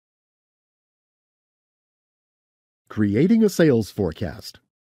Creating a sales forecast.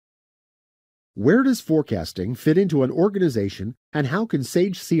 Where does forecasting fit into an organization, and how can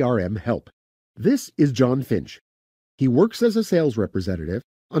Sage CRM help? This is John Finch. He works as a sales representative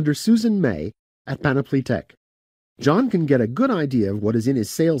under Susan May at Panoply Tech. John can get a good idea of what is in his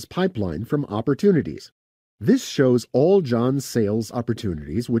sales pipeline from opportunities. This shows all John's sales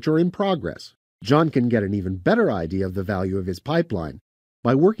opportunities which are in progress. John can get an even better idea of the value of his pipeline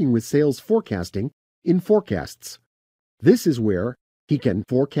by working with sales forecasting in forecasts. This is where he can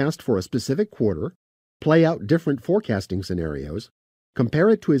forecast for a specific quarter, play out different forecasting scenarios, compare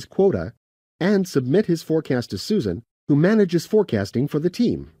it to his quota, and submit his forecast to Susan, who manages forecasting for the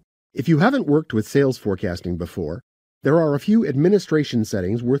team. If you haven't worked with sales forecasting before, there are a few administration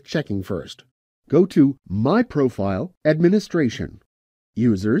settings worth checking first. Go to My Profile, Administration,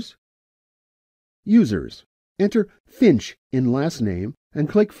 Users, enter Finch in last name and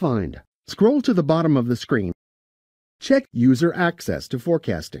click Find. Scroll to the bottom of the screen. Check User Access to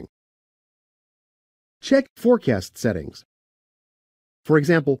Forecasting. Check Forecast Settings. For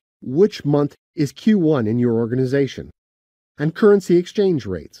example, which month is Q1 in your organization, and currency exchange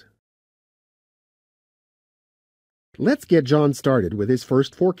rates. Let's get John started with his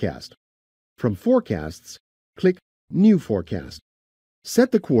first forecast. From Forecasts, click New Forecast.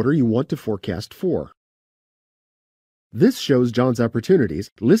 Set the quarter you want to forecast for. This shows John's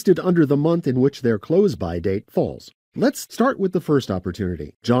opportunities listed under the month in which their close-by date falls. Let's start with the first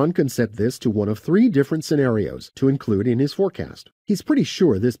opportunity. John can set this to one of 3 different scenarios to include in his forecast. He's pretty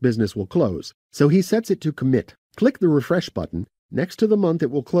sure this business will close, so he sets it to Commit. Click the Refresh button next to the month it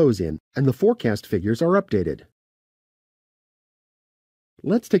will close in, and the forecast figures are updated.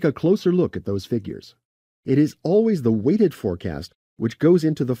 Let's take a closer look at those figures. It is always the weighted forecast which goes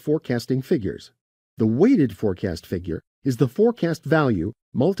into the forecasting figures. The weighted forecast figure is the forecast value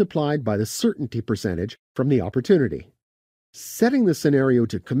multiplied by the certainty percentage from the opportunity. Setting the scenario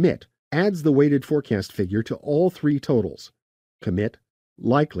to Commit adds the weighted forecast figure to all 3 totals: Commit,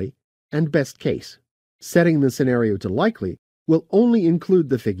 Likely, and Best Case. Setting the scenario to Likely will only include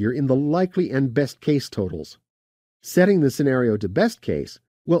the figure in the Likely and Best Case totals. Setting the scenario to Best Case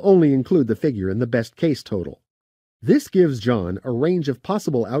will only include the figure in the Best Case total. This gives John a range of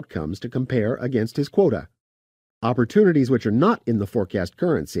possible outcomes to compare against his quota. Opportunities which are not in the forecast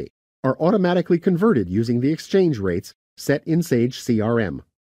currency are automatically converted using the exchange rates set in Sage CRM.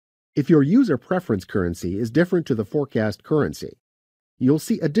 If your user preference currency is different to the forecast currency, you'll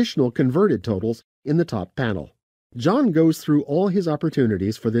see additional converted totals in the top panel. John goes through all his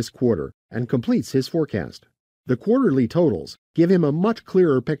opportunities for this quarter and completes his forecast. The quarterly totals give him a much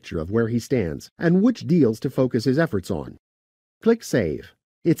clearer picture of where he stands and which deals to focus his efforts on. Click Save.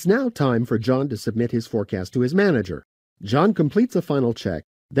 It's now time for John to submit his forecast to his manager. John completes a final check,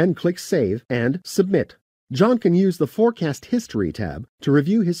 then clicks Save and Submit. John can use the Forecast History tab to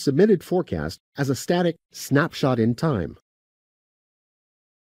review his submitted forecast as a static snapshot in time.